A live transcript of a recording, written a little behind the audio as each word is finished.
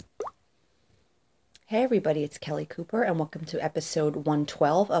Hey everybody, it's Kelly Cooper, and welcome to episode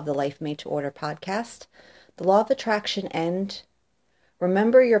 112 of the Life Made to Order podcast. The Law of Attraction and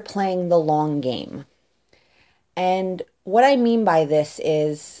remember you're playing the long game. And what I mean by this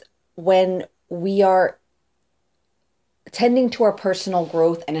is when we are tending to our personal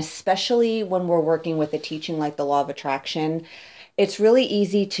growth, and especially when we're working with a teaching like the Law of Attraction, it's really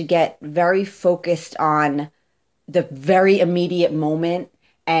easy to get very focused on the very immediate moment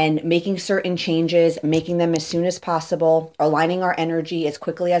and making certain changes, making them as soon as possible, aligning our energy as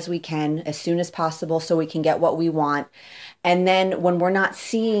quickly as we can, as soon as possible, so we can get what we want. And then when we're not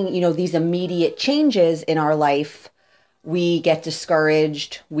seeing, these immediate changes in our life, we get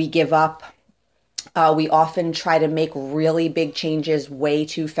discouraged, we give up. We often try to make really big changes way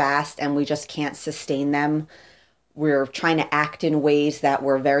too fast and we just can't sustain them. We're trying to act in ways that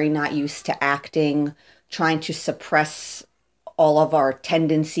we're very not used to acting, trying to suppress all of our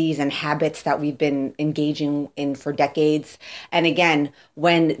tendencies and habits that we've been engaging in for decades. And again,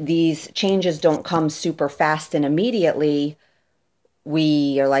 when these changes don't come super fast and immediately,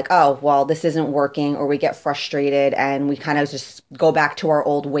 we are like, oh, well, this isn't working, or we get frustrated and we kind of just go back to our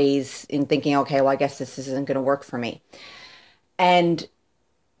old ways in thinking, okay, well, I guess this isn't going to work for me. And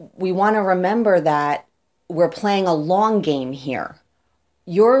we want to remember that we're playing a long game here.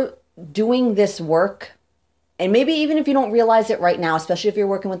 You're doing this work, and maybe even if you don't realize it right now, especially if you're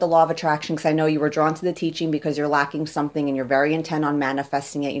working with the law of attraction, because I know you were drawn to the teaching because you're lacking something and you're very intent on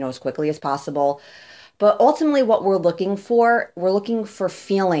manifesting it, as quickly as possible. But ultimately, what we're looking for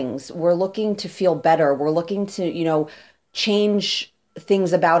feelings. We're looking to feel better. We're looking to, change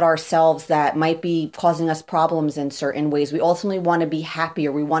things about ourselves that might be causing us problems in certain ways. We ultimately want to be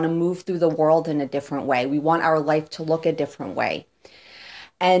happier. We want to move through the world in a different way. We want our life to look a different way.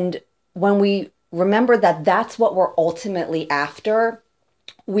 And when we remember that that's what we're ultimately after,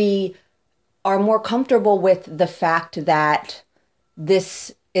 we are more comfortable with the fact that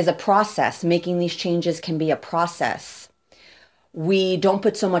this is a process. Making these changes can be a process. We don't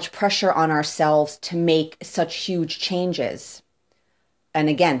put so much pressure on ourselves to make such huge changes. And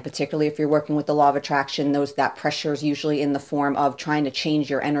again, particularly if you're working with the law of attraction, that pressure is usually in the form of trying to change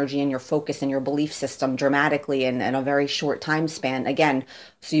your energy and your focus and your belief system dramatically in a very short time span. Again,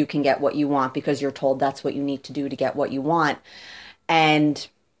 so you can get what you want because you're told that's what you need to do to get what you want. And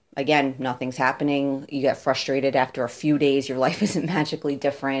again, nothing's happening. You get frustrated after a few days. Your life isn't magically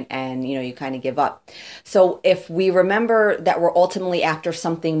different and, you kind of give up. So if we remember that we're ultimately after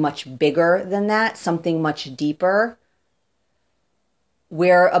something much bigger than that, something much deeper,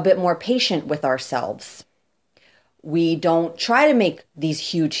 we're a bit more patient with ourselves. We don't try to make these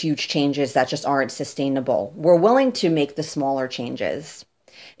huge, huge changes that just aren't sustainable. We're willing to make the smaller changes.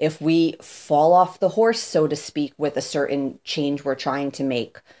 If we fall off the horse, so to speak, with a certain change we're trying to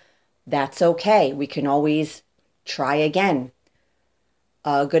make, that's okay. We can always try again.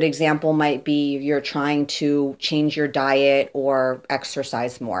 A good example might be you're trying to change your diet or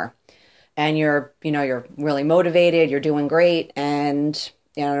exercise more. And you're really motivated, you're doing great, and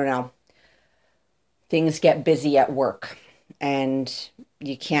I don't know, things get busy at work and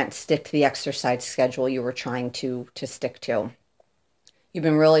you can't stick to the exercise schedule you were trying to stick to. You've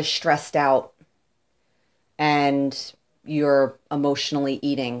been really stressed out and you're emotionally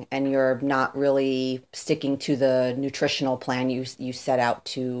eating and you're not really sticking to the nutritional plan you set out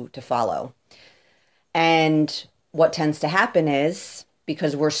to follow. And what tends to happen is,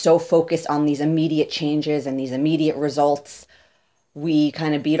 because we're so focused on these immediate changes and these immediate results, we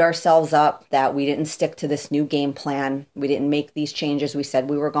kind of beat ourselves up that we didn't stick to this new game plan. We didn't make these changes we said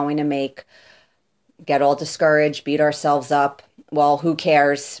we were going to make, get all discouraged, beat ourselves up. Well, who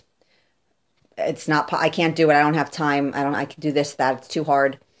cares? I can't do it. I don't have time. I can do this, that. It's too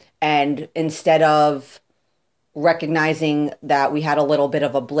hard. And instead of recognizing that we had a little bit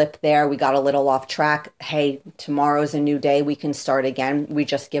of a blip there, we got a little off track. Hey, tomorrow's a new day. We can start again. We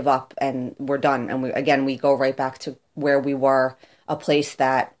just give up and we're done. And we go right back to where we were, a place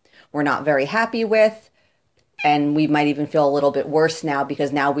that we're not very happy with. And we might even feel a little bit worse now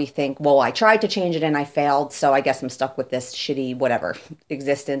because now we think, well, I tried to change it and I failed. So I guess I'm stuck with this shitty, whatever,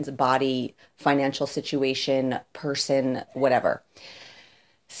 existence, body, financial situation, person, whatever.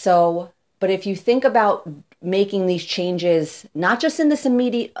 So, but if you think about making these changes, not just in this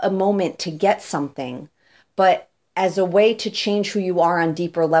immediate moment to get something, but as a way to change who you are on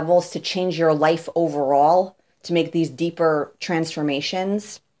deeper levels, to change your life overall, to make these deeper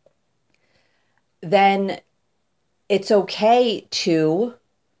transformations, then it's okay to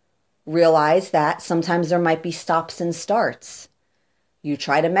realize that sometimes there might be stops and starts. You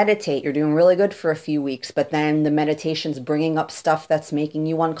try to meditate, you're doing really good for a few weeks, but then the meditation's bringing up stuff that's making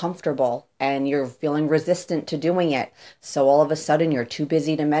you uncomfortable and you're feeling resistant to doing it. So all of a sudden you're too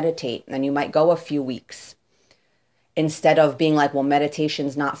busy to meditate and you might go a few weeks. Instead of being like, well,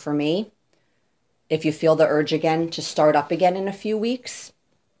 meditation's not for me. If you feel the urge again to start up again in a few weeks,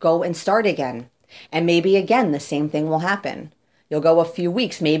 go and start again. And maybe again, the same thing will happen. You'll go a few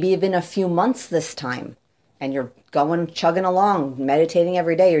weeks, maybe even a few months this time, and you're going, chugging along, meditating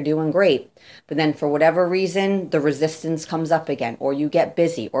every day, you're doing great. But then for whatever reason, the resistance comes up again, or you get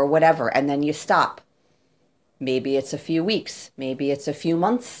busy or whatever, and then you stop. Maybe it's a few weeks, maybe it's a few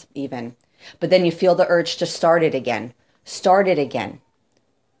months even. But then you feel the urge to start it again. Start it again.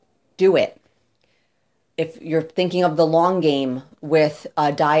 Do it. If you're thinking of the long game with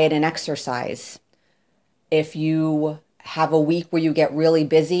diet and exercise, if you have a week where you get really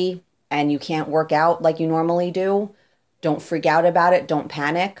busy and you can't work out like you normally do, don't freak out about it. Don't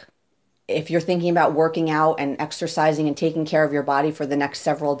panic. If you're thinking about working out and exercising and taking care of your body for the next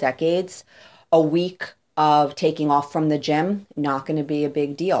several decades, a week of taking off from the gym, not going to be a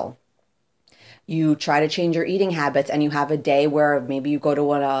big deal. You try to change your eating habits and you have a day where maybe you go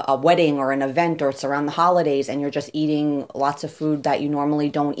to a wedding or an event or it's around the holidays and you're just eating lots of food that you normally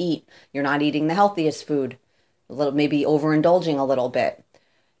don't eat. You're not eating the healthiest food, a little, maybe overindulging a little bit.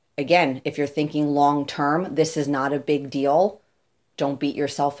 Again, if you're thinking long term, this is not a big deal. Don't beat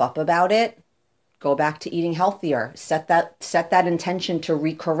yourself up about it. Go back to eating healthier. Set that intention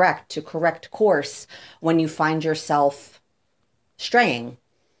to correct course when you find yourself straying.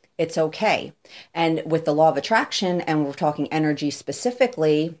 It's okay. And with the law of attraction, and we're talking energy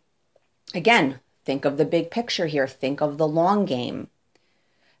specifically, again, think of the big picture here. Think of the long game.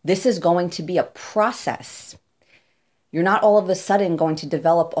 This is going to be a process. You're not all of a sudden going to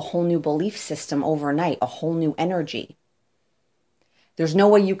develop a whole new belief system overnight, a whole new energy. There's no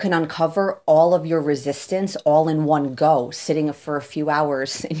way you can uncover all of your resistance all in one go, sitting for a few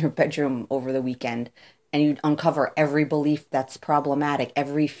hours in your bedroom over the weekend. And you uncover every belief that's problematic,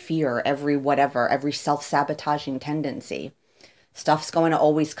 every fear, every whatever, every self-sabotaging tendency. Stuff's going to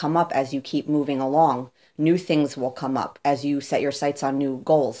always come up as you keep moving along. New things will come up as you set your sights on new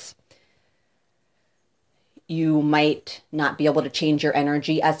goals. You might not be able to change your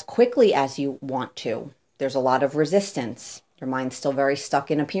energy as quickly as you want to. There's a lot of resistance. Your mind's still very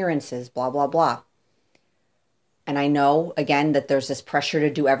stuck in appearances, blah, blah, blah. And I know, again, that there's this pressure to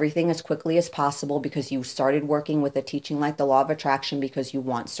do everything as quickly as possible because you started working with a teaching like the law of attraction because you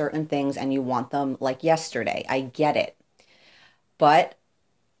want certain things and you want them like yesterday. I get it. But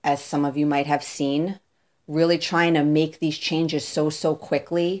as some of you might have seen, really trying to make these changes so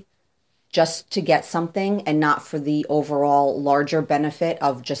quickly just to get something and not for the overall larger benefit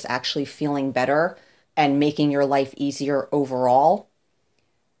of just actually feeling better and making your life easier overall,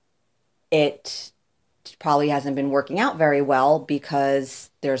 it probably hasn't been working out very well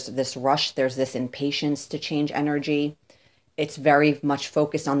because there's this rush, there's this impatience to change energy. It's very much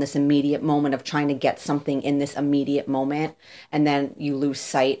focused on this immediate moment of trying to get something in this immediate moment, and then you lose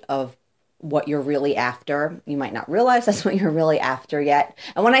sight of what you're really after. You might not realize that's what you're really after yet.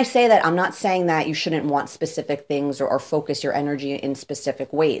 And when I say that, I'm not saying that you shouldn't want specific things or focus your energy in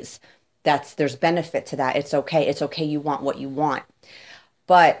specific ways. There's benefit to that. It's okay. It's okay you want what you want.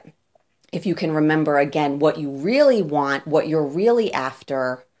 But if you can remember again what you really want, what you're really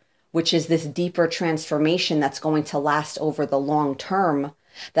after, which is this deeper transformation that's going to last over the long term,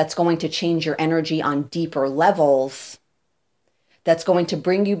 that's going to change your energy on deeper levels, that's going to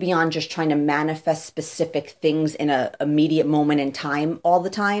bring you beyond just trying to manifest specific things in an immediate moment in time all the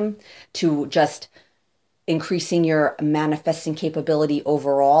time, to just increasing your manifesting capability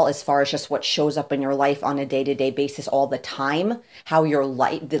overall as far as just what shows up in your life on a day-to-day basis all the time, how your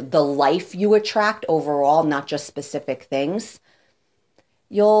life, the life you attract overall, not just specific things.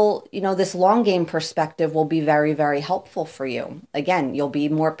 This long game perspective will be very, very helpful for you. Again, you'll be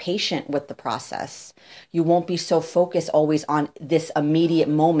more patient with the process. You won't be so focused always on this immediate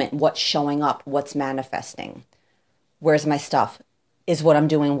moment, what's showing up, what's manifesting. Where's my stuff? Is what I'm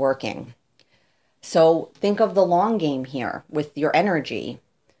doing working? So think of the long game here with your energy.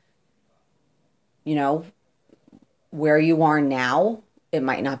 Where you are now, it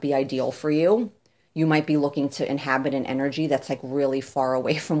might not be ideal for you. You might be looking to inhabit an energy that's like really far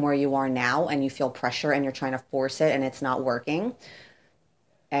away from where you are now, and you feel pressure and you're trying to force it and it's not working.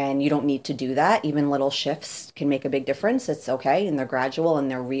 And you don't need to do that. Even little shifts can make a big difference. It's okay. And they're gradual and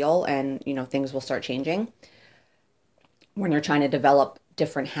they're real, and things will start changing. When you're trying to develop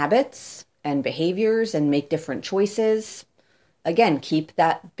different habits and behaviors and make different choices, again, keep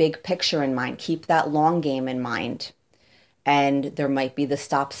that big picture in mind. Keep that long game in mind. And there might be the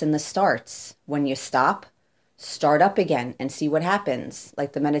stops and the starts. When you stop, start up again and see what happens,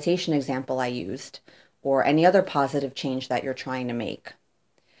 like the meditation example I used, or any other positive change that you're trying to make.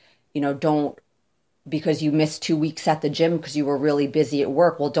 Don't, because you missed 2 weeks at the gym because you were really busy at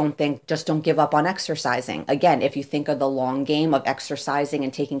work. Well, just don't give up on exercising. Again, if you think of the long game of exercising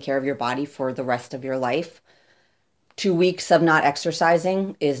and taking care of your body for the rest of your life, 2 weeks of not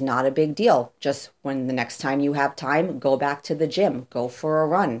exercising is not a big deal. Just when the next time you have time, go back to the gym, go for a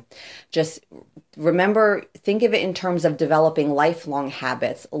run. Just remember, think of it in terms of developing lifelong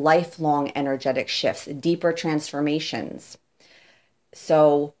habits, lifelong energetic shifts, deeper transformations.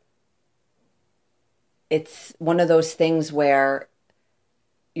 So it's one of those things where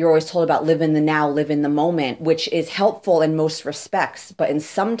you're always told about live in the now, live in the moment, which is helpful in most respects, but in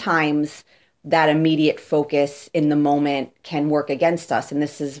sometimes that immediate focus in the moment can work against us. And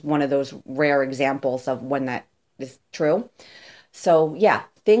this is one of those rare examples of when that is true. So yeah,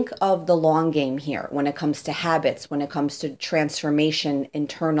 think of the long game here when it comes to habits, when it comes to transformation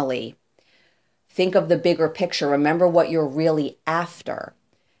internally. Think of the bigger picture. Remember what you're really after.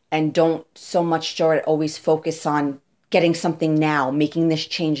 And don't so much always focus on getting something now, making this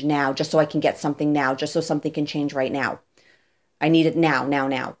change now, just so I can get something now, just so something can change right now. I need it now, now,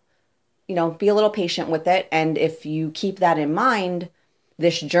 now. Be a little patient with it. And if you keep that in mind,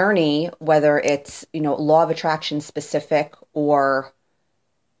 this journey, whether it's, law of attraction specific or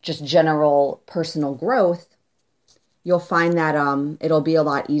just general personal growth, you'll find that it'll be a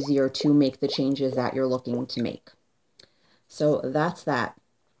lot easier to make the changes that you're looking to make. So that's that.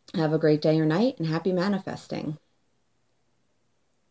 Have a great day or night and happy manifesting.